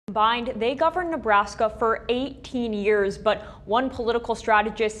Combined, they governed Nebraska for 18 years, but one political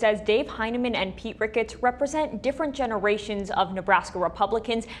strategist says Dave Heineman and Pete Ricketts represent different generations of Nebraska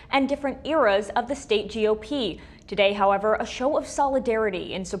Republicans and different eras of the state GOP. Today, however, a show of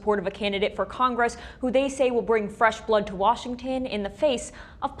solidarity in support of a candidate for Congress who they say will bring fresh blood to Washington in the face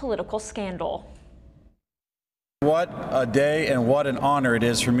of political scandal. What a day and what an honor it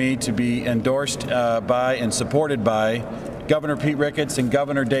is for me to be endorsed by and supported by Governor Pete Ricketts and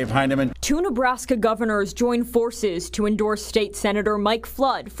Governor Dave Heineman. Two Nebraska governors joined forces to endorse State Senator Mike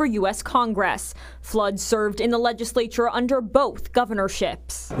Flood for U.S. Congress. Flood served in the legislature under both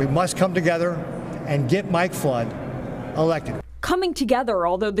governorships. We must come together and get Mike Flood elected. Coming together,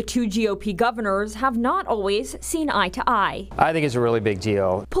 although the two GOP governors have not always seen eye to eye. I think it's a really big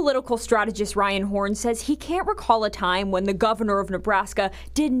deal. Political strategist Ryan Horn says he can't recall a time when the governor of Nebraska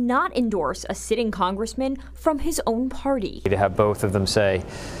did not endorse a sitting congressman from his own party. To have both of them say,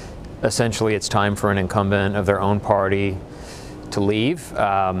 essentially, it's time for an incumbent of their own party to leave,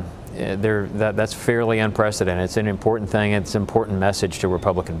 that's fairly unprecedented. It's an important thing. It's an important message to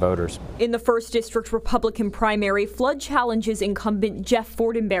Republican voters. In the 1st District Republican primary, Flood challenges incumbent Jeff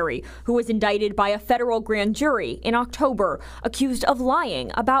Fortenberry, who was indicted by a federal grand jury in October, accused of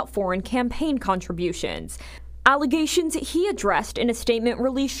lying about foreign campaign contributions. Allegations he addressed in a statement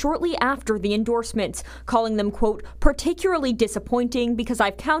released shortly after the endorsements, calling them, quote, particularly disappointing because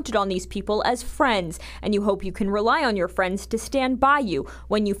I've counted on these people as friends, and you hope you can rely on your friends to stand by you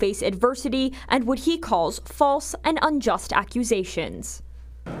when you face adversity and what he calls false and unjust accusations.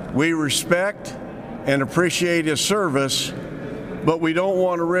 We respect and appreciate his service, but we don't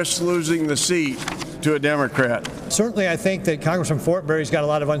want to risk losing the seat to a Democrat. Certainly, I think that Congressman Fortenberry's got a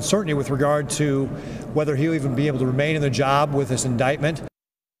lot of uncertainty with regard to whether he'll even be able to remain in the job with this indictment.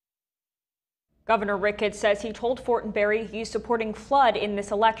 Governor Ricketts says he told Fortenberry he's supporting Flood in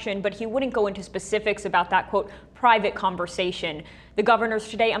this election, but he wouldn't go into specifics about that, quote, private conversation. The governors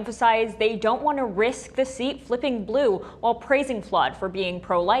today emphasize they don't want to risk the seat flipping blue while praising Flood for being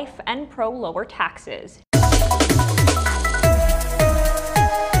pro-life and pro-lower taxes.